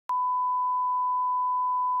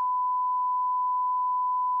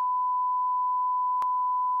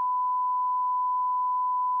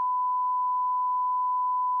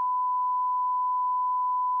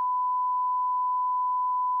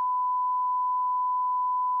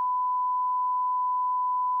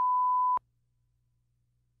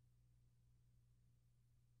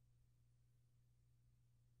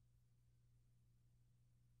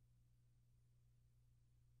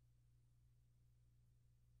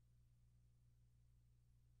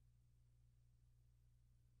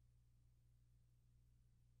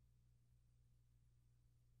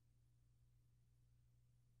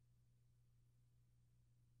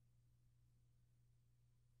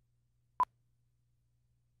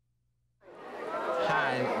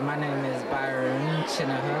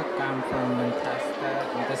I'm from Manchester,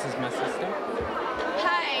 and this is my sister.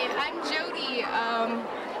 Hi, I'm Jody.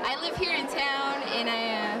 I live here in town, and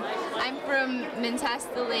I'm from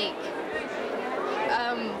Mentasta Lake.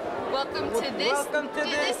 Welcome to this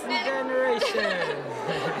generation.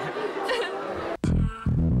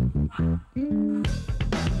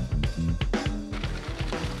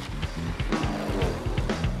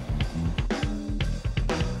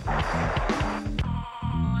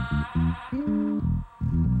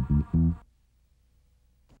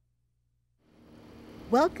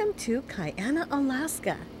 Welcome to Kiana,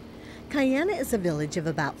 Alaska. Kiana is a village of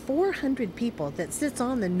about 400 people that sits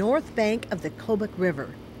on the north bank of the Kobuk River.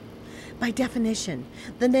 By definition,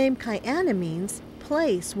 the name Kiana means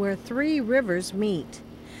place where three rivers meet.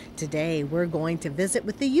 Today, we're going to visit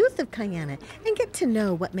with the youth of Kiana and get to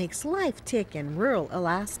know what makes life tick in rural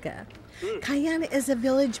Alaska. Kiana is a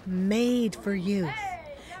village made for youth.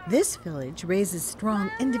 This village raises strong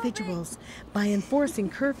individuals by enforcing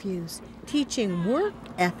curfews, teaching work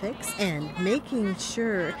ethics, and making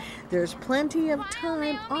sure there's plenty of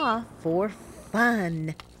time off for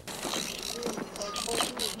fun.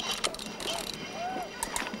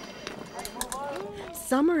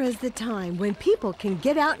 Summer is the time when people can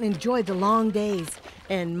get out and enjoy the long days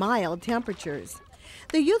and mild temperatures.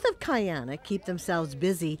 The youth of Kiana keep themselves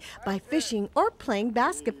busy by fishing or playing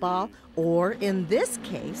basketball, or in this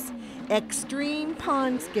case, extreme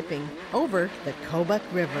pond skipping over the Kobuk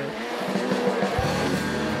River.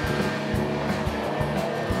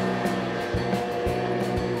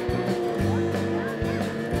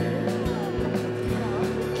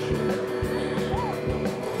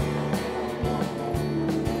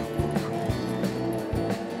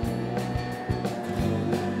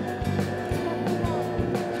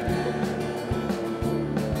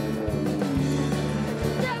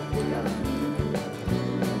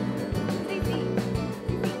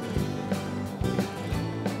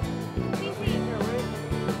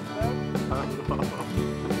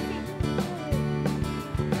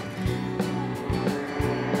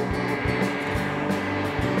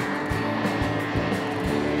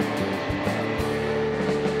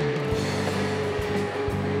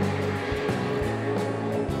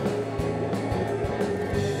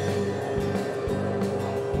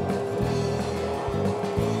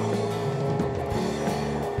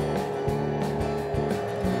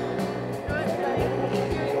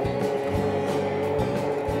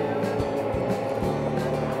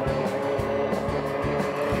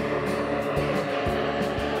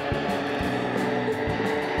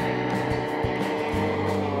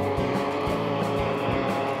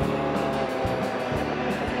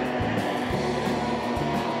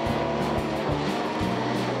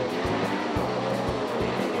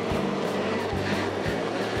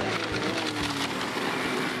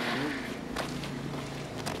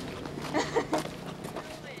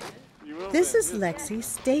 This is Lexi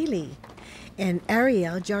Staheli and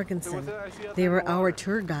Ariel Jorgensen. They were our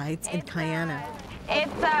tour guides in Kiana.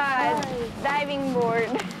 It's a diving board.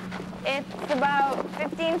 It's about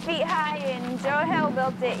 15 feet high, and Joe Hill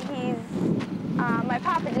built it. He's my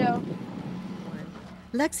Papa Joe.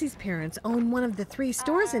 Lexi's parents own one of the 3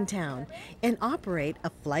 stores in town and operate a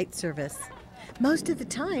flight service. Most of the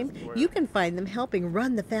time, you can find them helping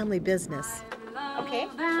run the family business. Okay.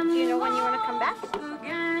 Do you know when you want to come back?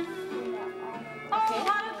 Okay.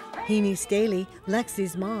 Heaney Staheli,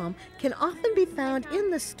 Lexi's mom, can often be found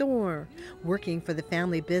in the store, working for the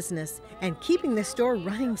family business and keeping the store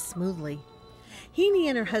running smoothly. Heaney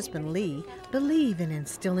and her husband Lee believe in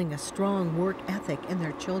instilling a strong work ethic in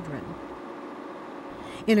their children.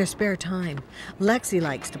 In her spare time, Lexi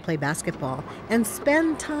likes to play basketball and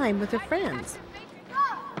spend time with her friends.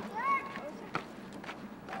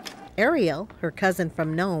 Ariel, her cousin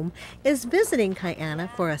from Nome, is visiting Kiana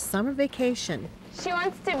for a summer vacation. She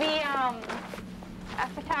wants to be a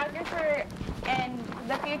photographer in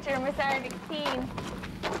the future, Miss Arctic Teen.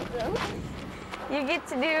 You get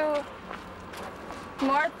to do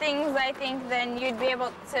more things, I think, than you'd be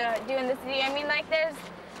able to do in the city. I mean, like, there's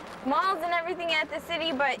malls and everything at the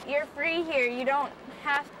city, but you're free here. You don't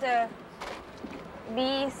have to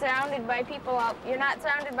be surrounded by people. You're not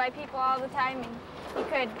surrounded by people all the time, and you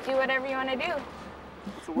could do whatever you want to do.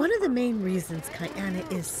 One of the main reasons Kiana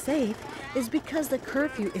is safe is because the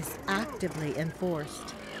curfew is actively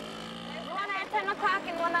enforced. There's one at 10 o'clock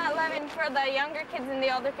and one at 11 for the younger kids and the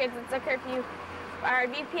older kids. It's a curfew. Our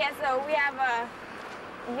VPSO, we have a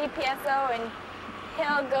VPSO, and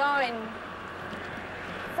he'll go and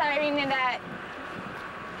siren it at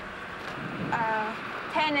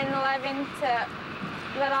 10 and 11 to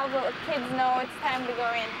let all the kids know it's time to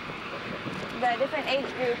go in. The different age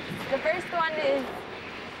groups. The first one is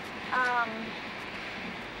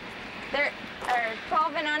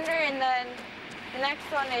 12 and under, and then the next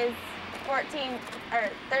one is 13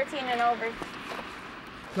 and over.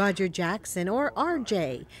 Roger Jackson, or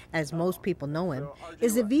RJ, as most people know him,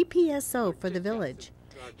 is a VPSO for the village.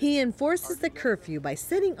 He enforces the curfew by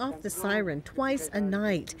setting off the siren twice a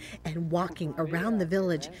night and walking around the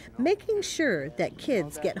village, making sure that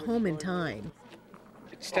kids get home in time.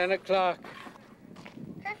 It's 10 o'clock.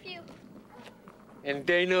 Curfew. And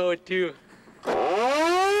they know it too.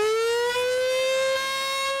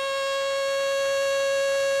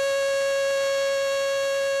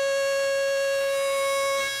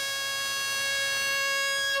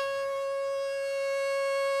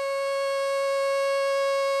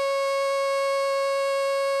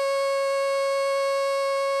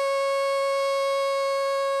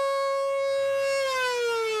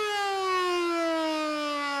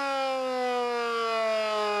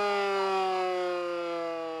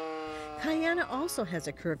 Kiana also has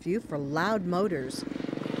a curfew for loud motors.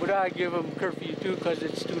 But I give them curfew too because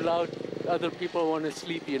it's too loud. Other people want to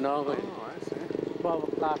sleep, you know. Oh, I see. 12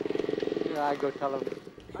 o'clock, I go tell them.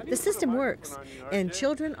 The system works, and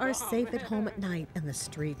children are safe at home at night, and the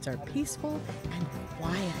streets are peaceful and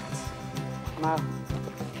quiet. Now.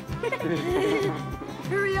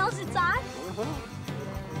 For reals, it's on?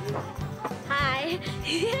 Hi.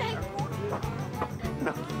 Hey,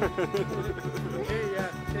 yeah,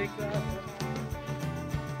 take that.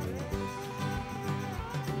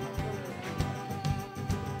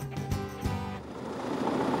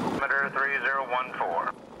 Altimeter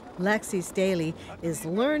 3014. Lexi Staheli is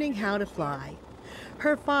learning how to fly.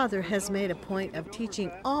 Her father has made a point of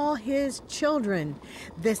teaching all his children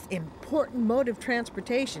this important mode of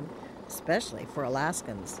transportation, especially for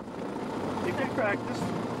Alaskans. You can practice.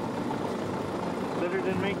 Better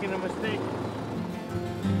than making a mistake.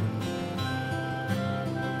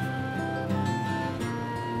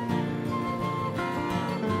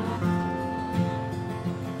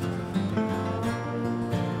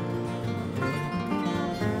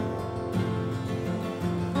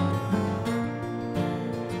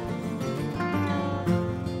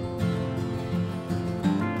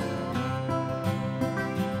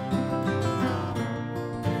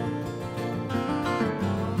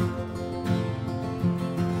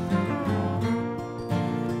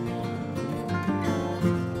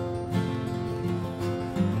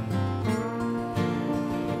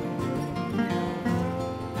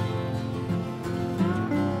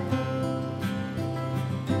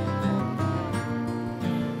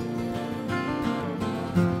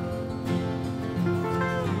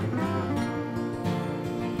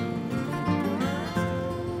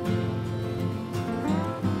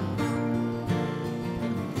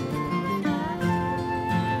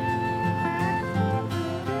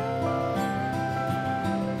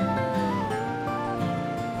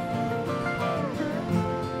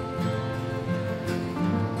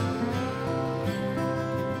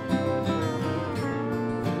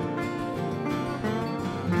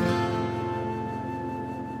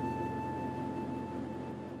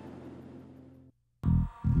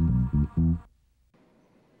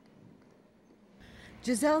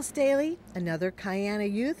 Giselle Staheli, another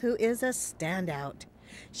Kiana youth who is a standout.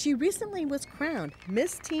 She recently was crowned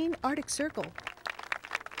Miss Teen Arctic Circle.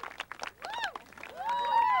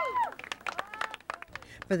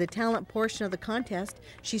 For the talent portion of the contest,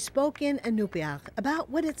 she spoke in Inupiaq about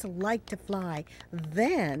what it's like to fly,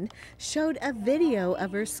 then showed a video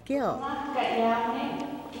of her skill.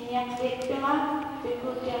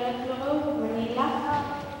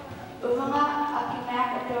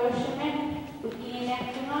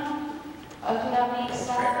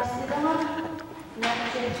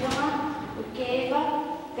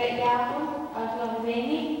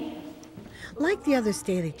 Like the other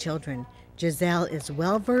Staheli children, Giselle is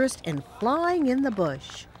well-versed in flying in the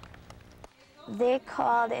bush. They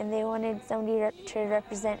called and they wanted somebody to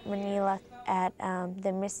represent Manila at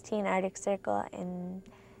the Miss Teen Arctic Circle, and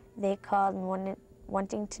they called and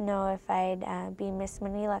wanting to know if I'd be Miss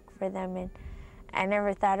Manila for them. And I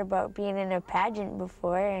never thought about being in a pageant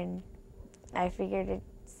before, and I figured it's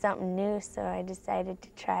something new, so I decided to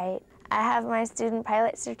try it. I have my student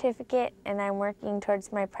pilot certificate, and I'm working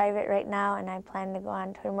towards my private right now, and I plan to go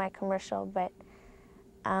on to my commercial, but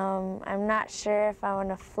I'm not sure if I want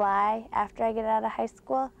to fly after I get out of high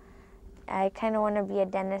school. I kind of want to be a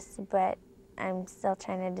dentist, but I'm still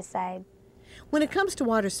trying to decide. When it comes to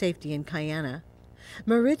water safety in Kiana,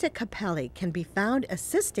 Marita Capelli can be found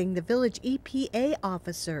assisting the village EPA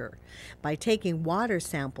officer by taking water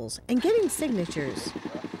samples and getting signatures.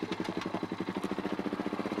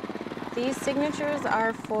 These signatures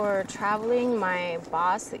are for traveling. My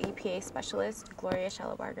boss, the EPA specialist, Gloria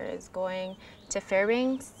Schellebarger, is going to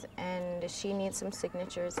Fairbanks, and she needs some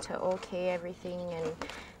signatures to okay everything and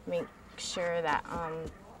make sure that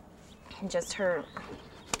just her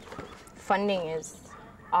funding is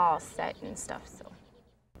all set and stuff. So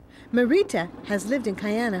Marita has lived in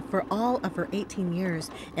Kiana for all of her 18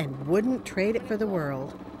 years and wouldn't trade it for the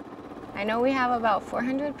world. I know we have about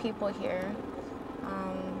 400 people here.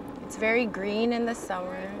 It's very green in the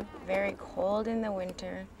summer, very cold in the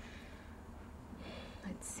winter.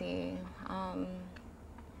 Let's see.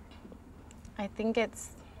 I think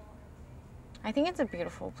it's a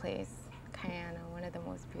beautiful place, Kiana, one of the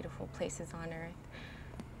most beautiful places on earth.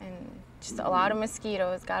 And just a lot of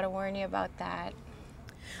mosquitoes, gotta warn you about that.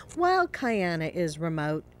 While Kiana is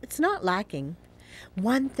remote, it's not lacking.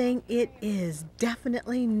 One thing it is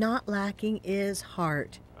definitely not lacking is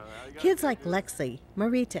heart. Kids like Lexi,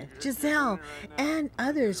 Marita, Giselle, and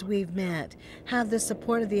others we've met have the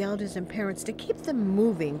support of the elders and parents to keep them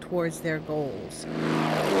moving towards their goals.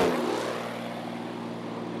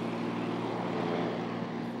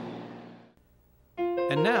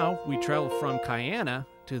 And now we travel from Kiana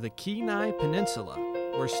to the Kenai Peninsula,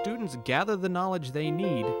 where students gather the knowledge they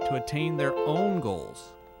need to attain their own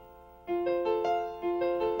goals.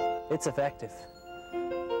 It's effective.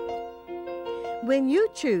 When you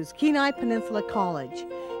choose Kenai Peninsula College,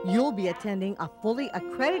 you'll be attending a fully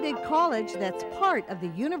accredited college that's part of the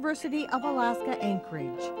University of Alaska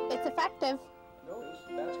Anchorage. It's effective.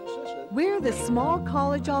 We're the small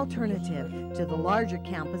college alternative to the larger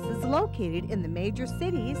campuses located in the major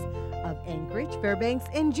cities of Anchorage, Fairbanks,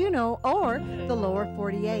 and Juneau, or the lower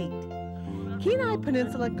 48. Kenai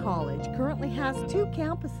Peninsula College currently has 2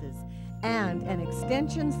 campuses and an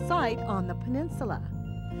extension site on the peninsula.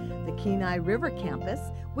 The Kenai River campus,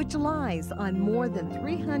 which lies on more than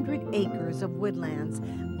 300 acres of woodlands,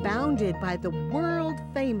 bounded by the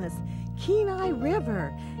world-famous Kenai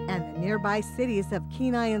River and the nearby cities of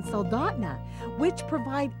Kenai and Soldotna, which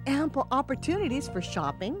provide ample opportunities for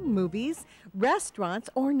shopping, movies,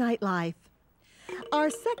 restaurants, or nightlife.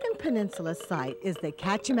 Our second peninsula site is the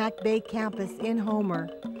Kachemak Bay campus in Homer,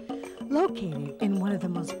 located in one of the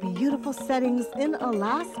most beautiful settings in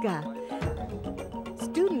Alaska.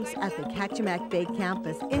 Students at the Kachemak Bay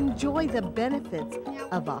campus enjoy the benefits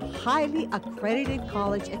of a highly accredited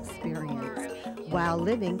college experience while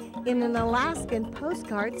living in an Alaskan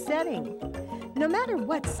postcard setting. No matter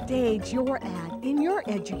what stage you're at in your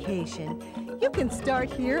education, you can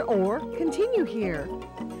start here or continue here.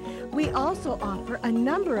 We also offer a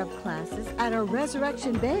number of classes at our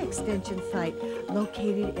Resurrection Bay Extension site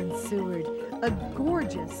located in Seward, a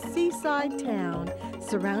gorgeous seaside town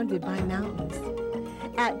surrounded by mountains.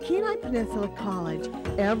 At Kenai Peninsula College,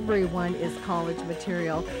 everyone is college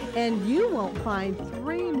material, and you won't find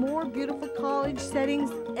 3 more beautiful college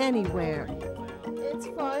settings anywhere. It's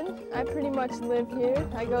fun. I pretty much live here.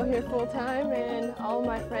 I go here full time, and all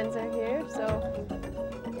my friends are here, so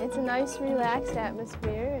it's a nice, relaxed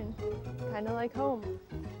atmosphere and kind of like home.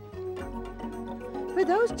 For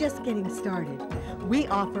those just getting started, we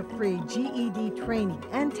offer free GED training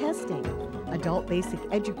and testing, adult basic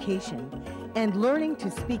education, and learning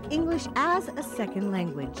to speak English as a second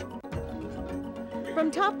language.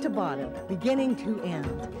 From top to bottom, beginning to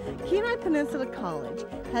end, Kenai Peninsula College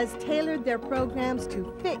has tailored their programs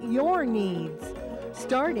to fit your needs,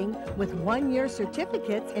 starting with 1-year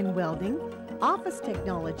certificates in welding, office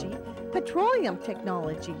technology, petroleum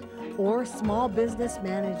technology, or small business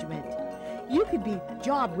management. You could be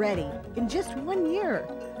job ready in just 1 year.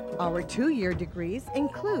 Our 2-year degrees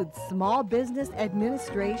include small business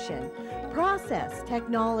administration, process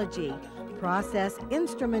technology, process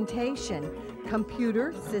instrumentation,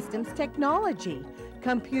 computer systems technology,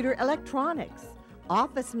 computer electronics,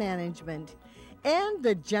 office management, and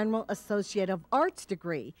the General Associate of Arts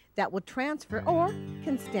degree that will transfer or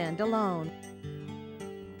can stand alone.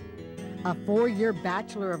 A 4-year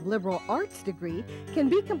Bachelor of Liberal Arts degree can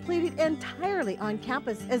be completed entirely on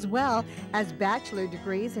campus, as well as bachelor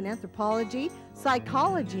degrees in anthropology,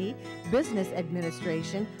 psychology, business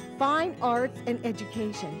administration, fine arts, and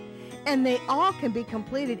education. And they all can be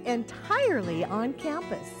completed entirely on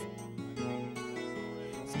campus.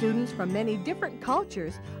 Students from many different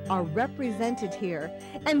cultures are represented here,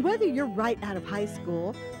 and whether you're right out of high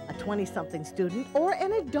school, a 20-something student, or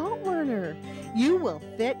an adult learner, you will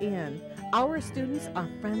fit in. Our students are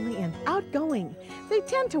friendly and outgoing. They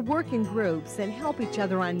tend to work in groups and help each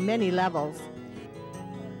other on many levels.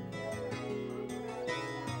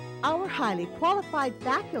 highly qualified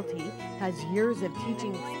faculty has years of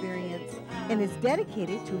teaching experience and is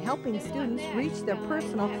dedicated to helping students reach their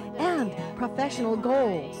personal and professional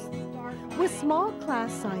goals. With small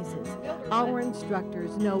class sizes, our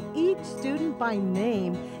instructors know each student by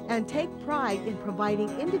name and take pride in providing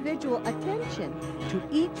individual attention to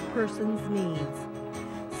each person's needs.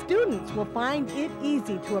 Students will find it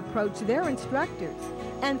easy to approach their instructors,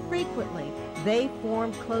 and frequently they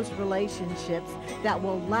form close relationships that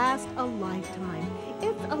will last a lifetime.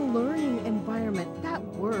 It's a learning environment that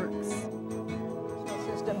works.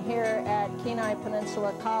 System here at Kenai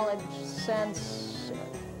Peninsula College since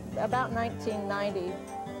about 1990,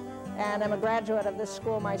 and I'm a graduate of this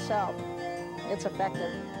school myself. It's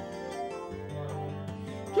effective.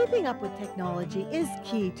 Keeping up with technology is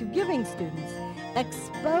key to giving students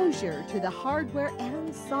exposure to the hardware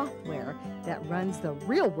and software that runs the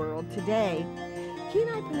real world today.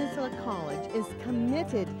 Kenai Peninsula College is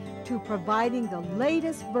committed to providing the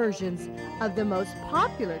latest versions of the most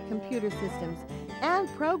popular computer systems and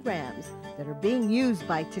programs that are being used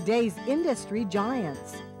by today's industry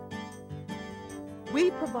giants.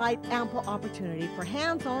 We provide ample opportunity for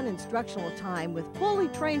hands-on instructional time with fully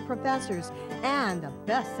trained professors and the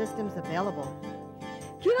best systems available.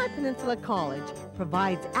 Kenai Peninsula College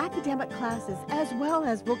provides academic classes as well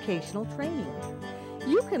as vocational training.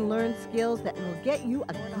 You can learn skills that will get you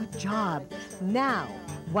a good job now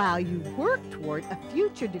while you work toward a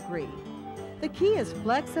future degree. The key is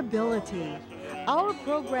flexibility. Our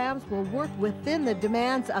programs will work within the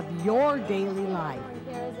demands of your daily life.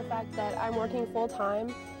 Here is the fact that I'm working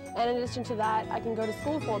full-time, and in addition to that, I can go to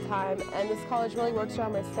school full-time, and this college really works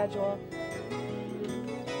around my schedule.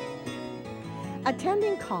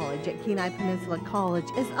 Attending college at Kenai Peninsula College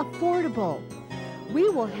is affordable. We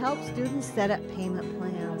will help students set up payment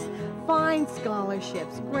plans, find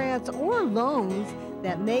scholarships, grants, or loans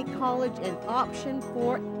that make college an option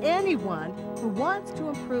for anyone who wants to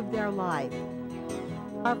improve their life.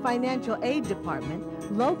 Our financial aid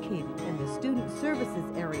department, located in the student services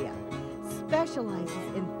area,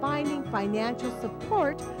 specializes in finding financial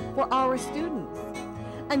support for our students.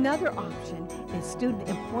 Another option is student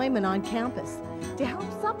employment on campus to help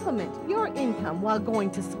supplement your income while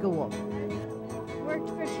going to school. Worked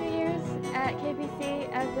for 2 years at KPC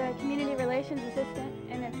as a community relations assistant,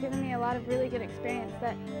 and it's given me a lot of really good experience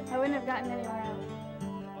that I wouldn't have gotten anywhere else.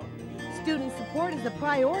 Student support is a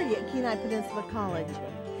priority at Kenai Peninsula College.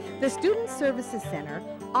 The Student Services Center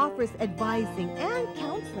offers advising and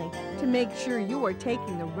counseling to make sure you are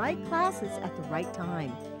taking the right classes at the right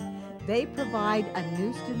time. They provide a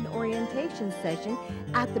new student orientation session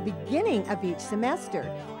at the beginning of each semester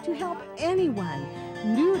to help anyone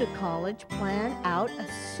new to college plan out a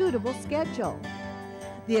suitable schedule.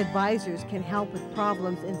 The advisors can help with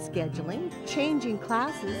problems in scheduling, changing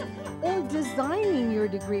classes, or designing your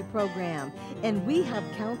degree program, and we have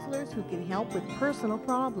counselors who can help with personal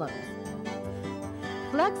problems.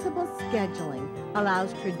 Flexible scheduling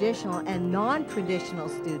allows traditional and non-traditional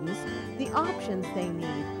students the options they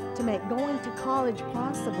need to make going to college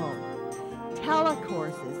possible.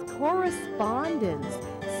 Telecourses, correspondence,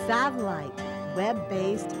 satellite,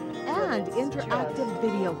 web-based, and interactive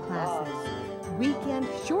video classes, weekend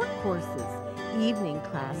short courses, evening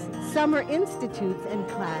classes, summer institutes and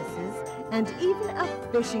classes, and even a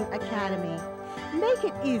fishing academy. Make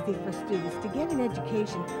it easy for students to get an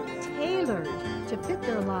education tailored to fit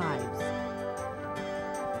their lives.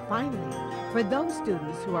 Finally, for those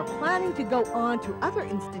students who are planning to go on to other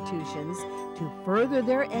institutions to further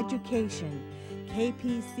their education,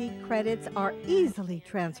 KPC credits are easily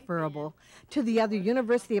transferable to the other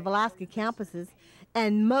University of Alaska campuses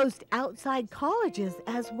and most outside colleges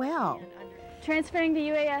as well. Transferring to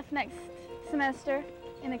UAF next semester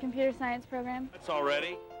in the computer science program. That's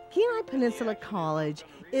already. Kenai Peninsula College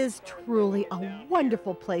is truly a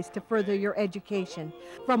wonderful place to further your education.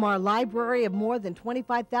 From our library of more than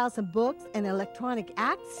 25,000 books and electronic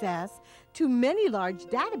access to many large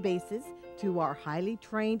databases, to our highly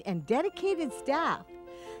trained and dedicated staff,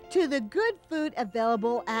 to the good food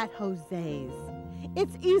available at Jose's.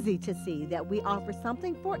 It's easy to see that we offer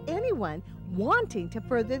something for anyone wanting to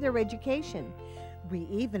further their education. We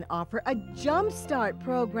even offer a Jump Start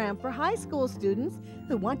program for high school students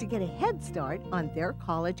who want to get a head start on their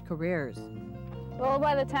college careers. Well,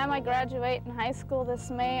 by the time I graduate in high school this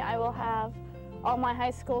May, I will have all my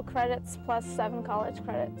high school credits plus 7 college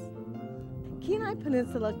credits. Kenai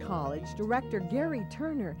Peninsula College Director Gary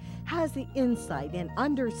Turner has the insight and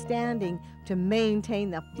understanding to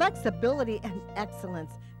maintain the flexibility and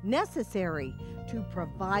excellence necessary to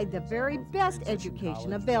provide the very best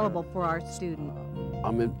education available for our students.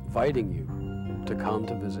 I'm inviting you to come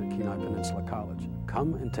to visit Kenai Peninsula College.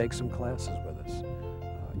 Come and take some classes with us.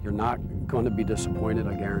 You're not going to be disappointed,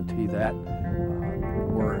 I guarantee that.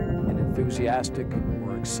 We're enthusiastic,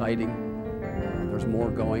 we're exciting. There's more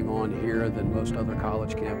going on here than most other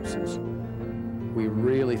college campuses. We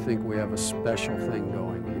really think we have a special thing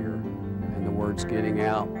going here, and the word's getting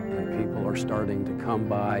out, and people are starting to come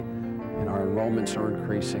by, and our enrollments are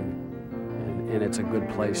increasing, and it's a good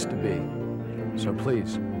place to be. So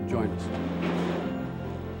please, join us.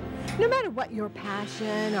 No matter what your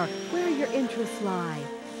passion or where your interests lie,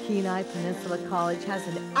 Kenai Peninsula College has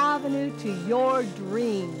an avenue to your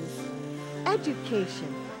dreams.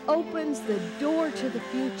 Education opens the door to the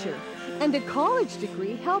future, and a college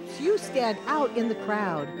degree helps you stand out in the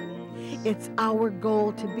crowd. It's our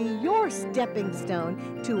goal to be your stepping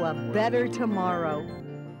stone to a better tomorrow.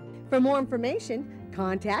 For more information,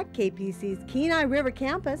 contact KPC's Kenai River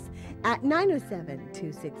Campus at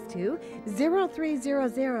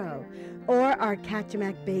 907-262-0300 or our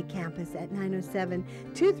Kachemak Bay Campus at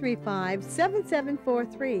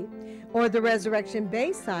 907-235-7743 or the Resurrection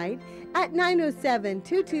Bay site at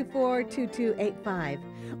 907-224-2285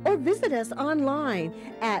 or visit us online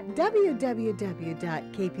at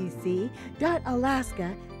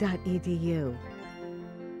www.kpc.alaska.edu.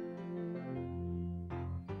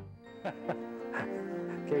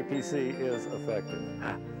 KPC is effective.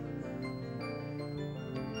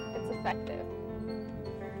 It's effective.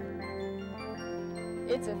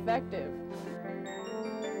 It's effective.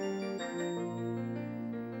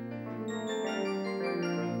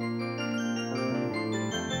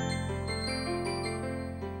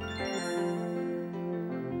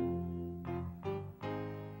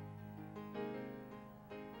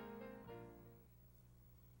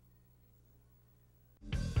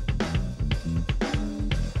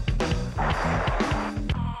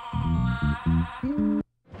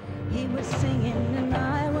 He was singing and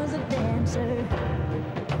I was a dancer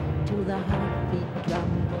to the heartbeat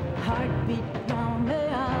drum,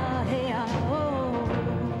 hey ah, oh.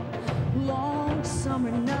 Long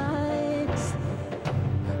summer nights,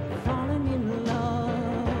 falling in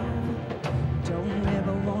love. Don't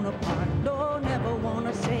ever wanna part, don't ever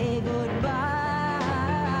wanna say goodbye.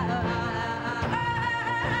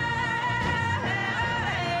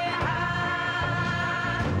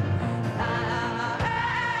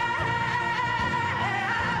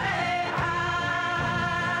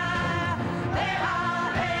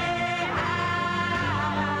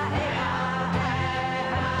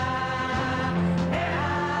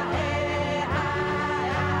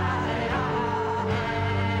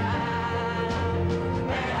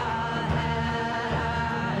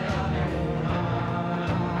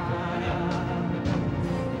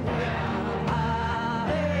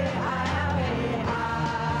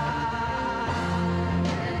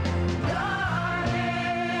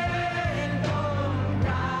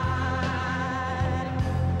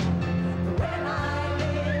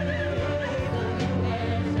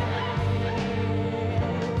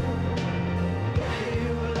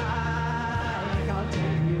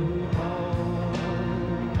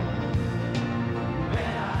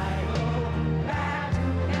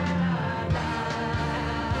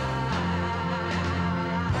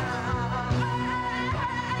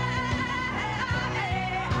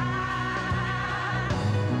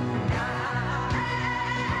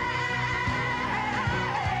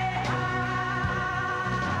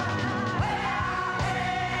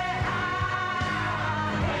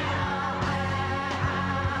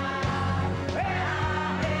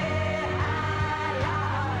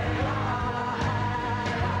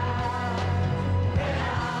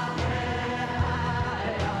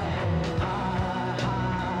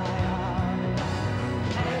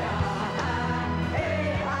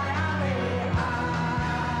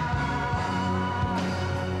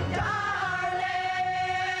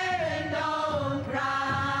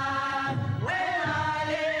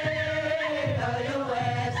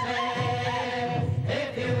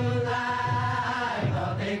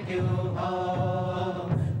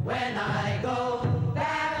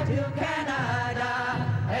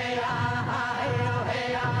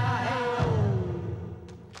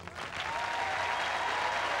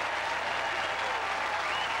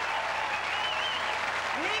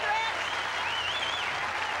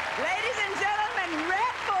 Ladies and gentlemen,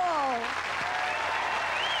 Red Bull.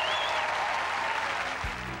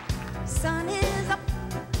 Sun is up,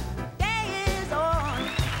 day is on.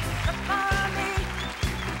 Up for me,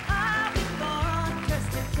 I'll be gone. 'Cause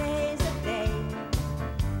today's the day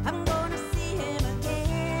I'm gonna see him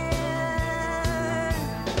again.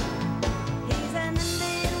 He's an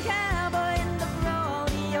Indian cowboy in the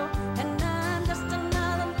rodeo, and I'm just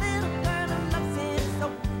another little girl who loves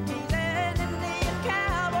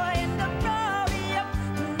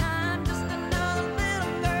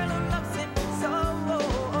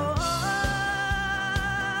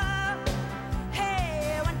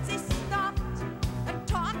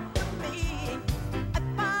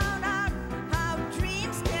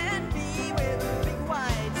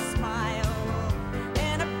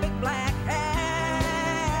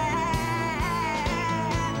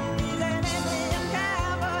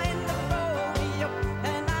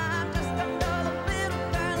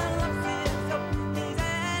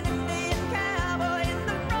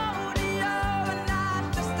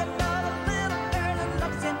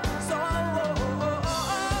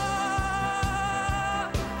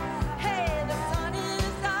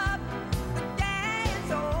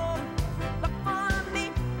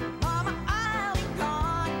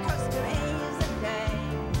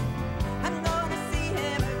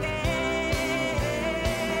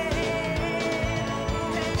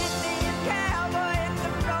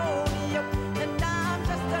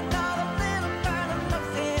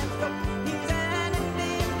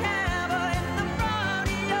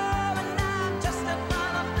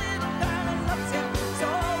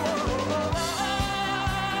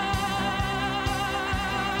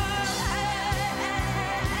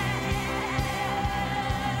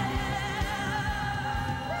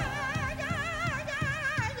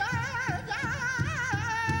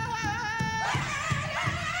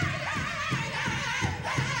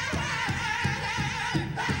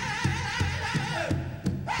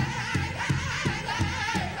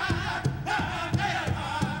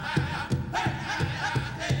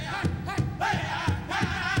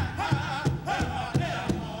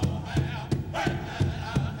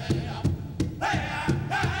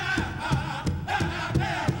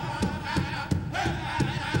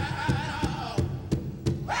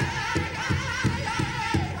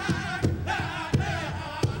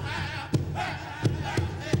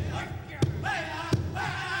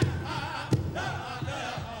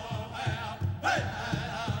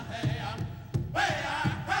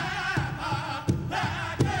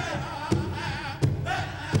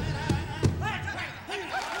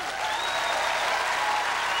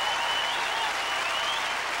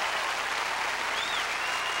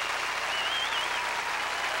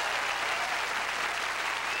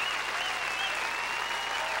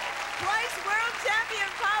world champion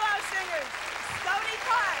powwow singers, Stony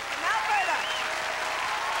Park from Alberta.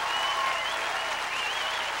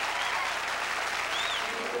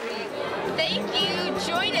 Thank you.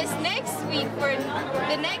 Join us next week for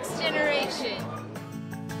the next generation.